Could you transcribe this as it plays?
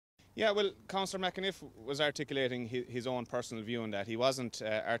Yeah, well, Councillor McAniff was articulating his own personal view on that. He wasn't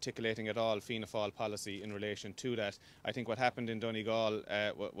articulating at all Fianna Fáil policy in relation to that. I think what happened in Donegal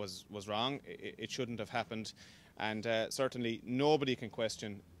was wrong. It shouldn't have happened. And certainly nobody can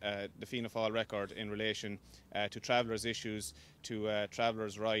question the Fianna Fáil record in relation to travellers' issues, to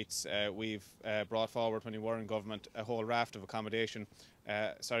travellers' rights. We've brought forward, when we were in government, a whole raft of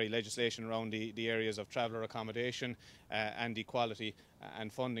legislation around the areas of traveller accommodation and equality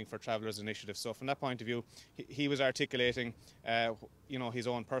and funding for travellers' initiatives. So from that point of view, he was articulating, his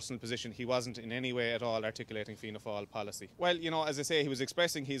own personal position. He wasn't in any way at all articulating Fianna Fáil policy. Well, as I say, he was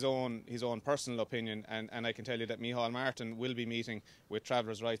expressing his own personal opinion, and I can tell you that Micheál Martin will be meeting with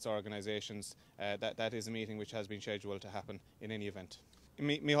travellers' rights organisations. That is a meeting which has been scheduled to happen in any event.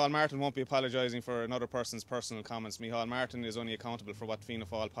 Micheál Martin won't be apologising for another person's personal comments. Micheál Martin is only accountable for what Fianna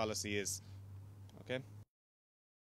Fáil policy is. Okay?